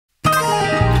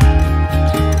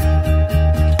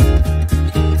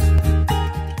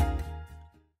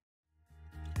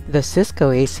The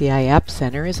Cisco ACI App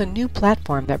Center is a new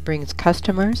platform that brings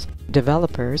customers,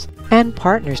 developers, and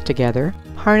partners together,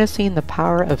 harnessing the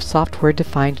power of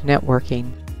software-defined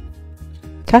networking.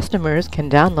 Customers can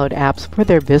download apps for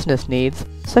their business needs,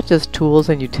 such as tools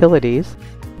and utilities,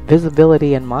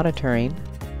 visibility and monitoring,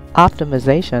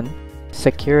 optimization,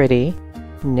 security,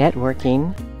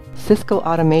 networking, Cisco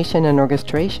automation and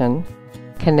orchestration,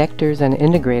 connectors and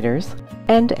integrators,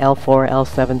 and L4,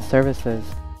 L7 services.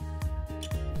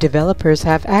 Developers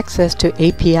have access to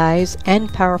APIs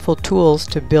and powerful tools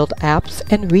to build apps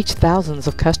and reach thousands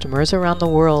of customers around the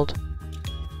world.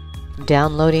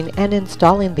 Downloading and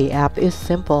installing the app is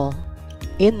simple.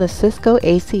 In the Cisco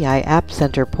ACI App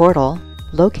Center portal,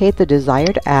 locate the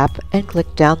desired app and click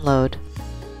Download.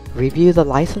 Review the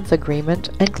license agreement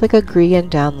and click Agree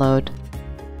and Download.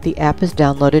 The app is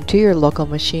downloaded to your local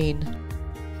machine.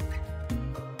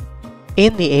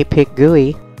 In the APIC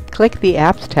GUI, click the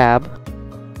Apps tab,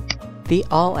 the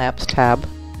All Apps tab,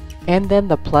 and then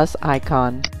the plus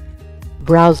icon.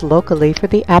 Browse locally for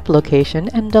the app location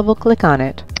and double-click on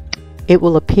it. It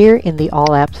will appear in the All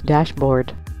Apps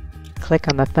dashboard. Click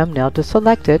on the thumbnail to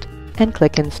select it and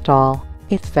click Install.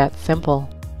 It's that simple.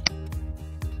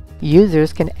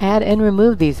 Users can add and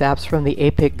remove these apps from the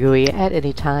APIC GUI at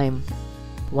any time.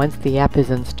 Once the app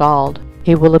is installed,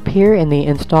 it will appear in the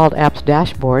Installed Apps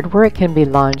dashboard where it can be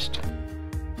launched.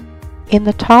 In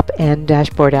the top-end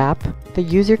dashboard app, the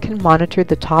user can monitor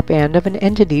the top end of an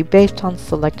entity based on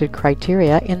selected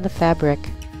criteria in the fabric.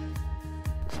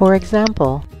 For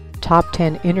example, top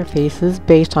 10 interfaces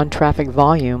based on traffic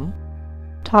volume,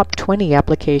 top 20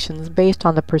 applications based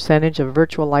on the percentage of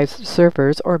virtualized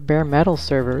servers or bare metal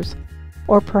servers,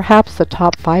 or perhaps the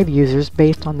top 5 users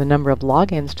based on the number of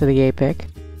logins to the APIC,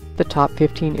 the top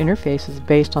 15 interfaces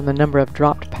based on the number of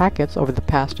dropped packets over the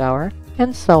past hour,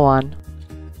 and so on.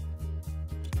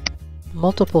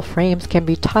 Multiple frames can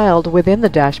be tiled within the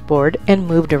dashboard and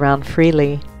moved around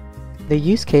freely. The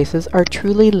use cases are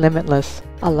truly limitless,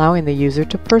 allowing the user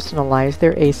to personalize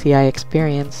their ACI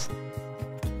experience.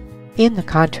 In the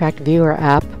Contract Viewer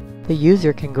app, the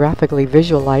user can graphically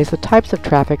visualize the types of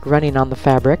traffic running on the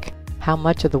fabric, how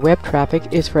much of the web traffic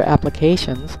is for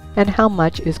applications, and how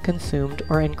much is consumed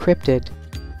or encrypted.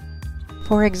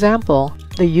 For example,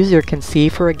 the user can see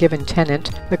for a given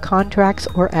tenant the contracts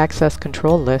or access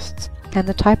control lists and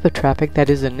the type of traffic that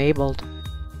is enabled.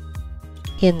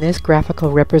 In this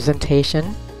graphical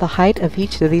representation, the height of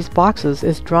each of these boxes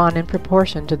is drawn in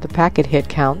proportion to the packet hit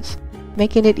counts,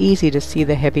 making it easy to see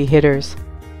the heavy hitters.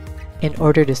 In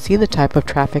order to see the type of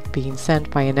traffic being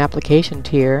sent by an application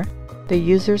tier, the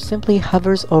user simply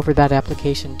hovers over that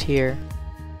application tier.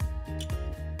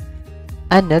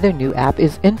 Another new app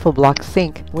is Infoblox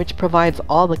Sync, which provides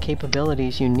all the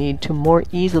capabilities you need to more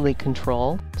easily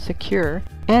control, secure,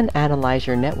 and analyze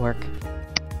your network.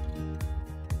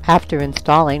 After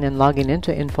installing and logging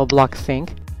into Infoblox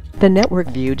Sync, the network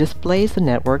view displays the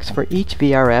networks for each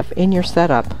VRF in your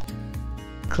setup.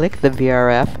 Click the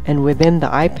VRF and within the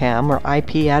IPAM or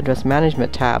IP Address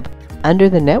Management tab, under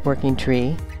the networking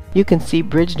tree, you can see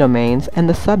bridge domains and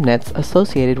the subnets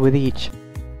associated with each.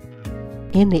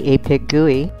 In the APIC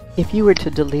GUI, if you were to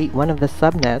delete one of the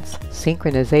subnets,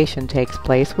 synchronization takes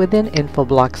place within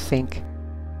Infoblox Sync.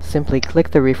 Simply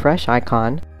click the refresh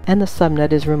icon and the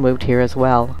subnet is removed here as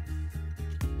well.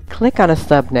 Click on a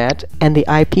subnet and the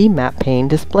IP map pane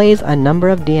displays a number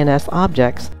of DNS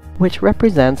objects, which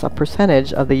represents a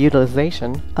percentage of the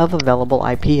utilization of available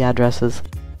IP addresses.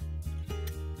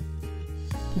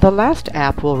 The last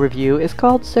app we'll review is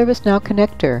called ServiceNow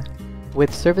Connector.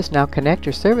 With ServiceNow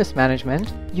Connector Service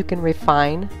Management, you can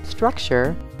refine,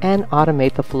 structure, and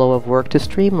automate the flow of work to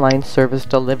streamline service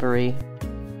delivery.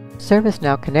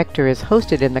 ServiceNow Connector is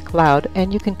hosted in the cloud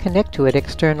and you can connect to it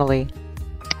externally.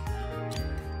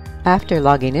 After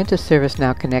logging into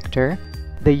ServiceNow Connector,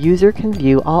 the user can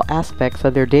view all aspects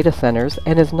of their data centers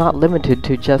and is not limited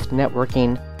to just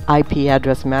networking, IP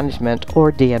address management,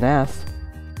 or DNS.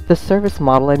 The service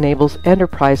model enables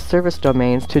enterprise service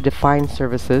domains to define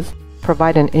services,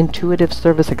 provide an intuitive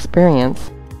service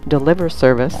experience, deliver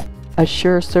service,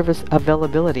 assure service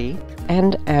availability,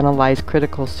 and analyze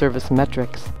critical service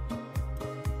metrics.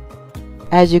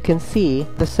 As you can see,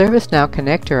 the ServiceNow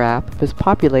Connector app is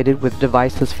populated with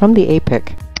devices from the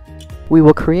APIC. We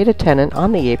will create a tenant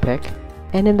on the APIC,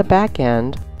 and in the back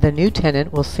end, the new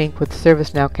tenant will sync with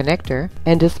ServiceNow Connector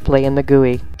and display in the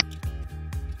GUI.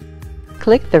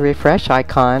 Click the refresh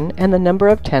icon and the number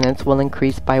of tenants will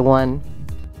increase by 1.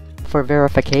 For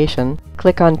verification,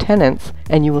 click on Tenants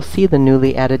and you will see the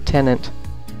newly added tenant.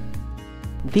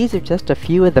 These are just a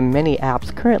few of the many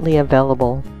apps currently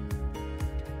available.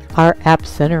 Our App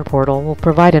Center portal will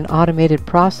provide an automated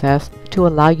process to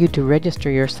allow you to register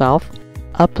yourself,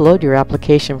 upload your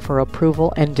application for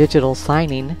approval and digital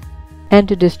signing, and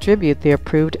to distribute the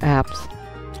approved apps.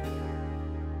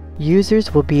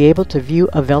 Users will be able to view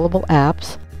available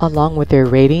apps along with their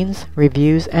ratings,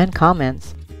 reviews, and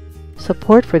comments.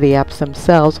 Support for the apps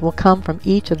themselves will come from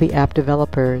each of the app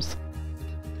developers.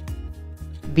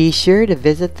 Be sure to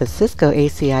visit the Cisco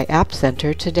ACI App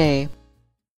Center today.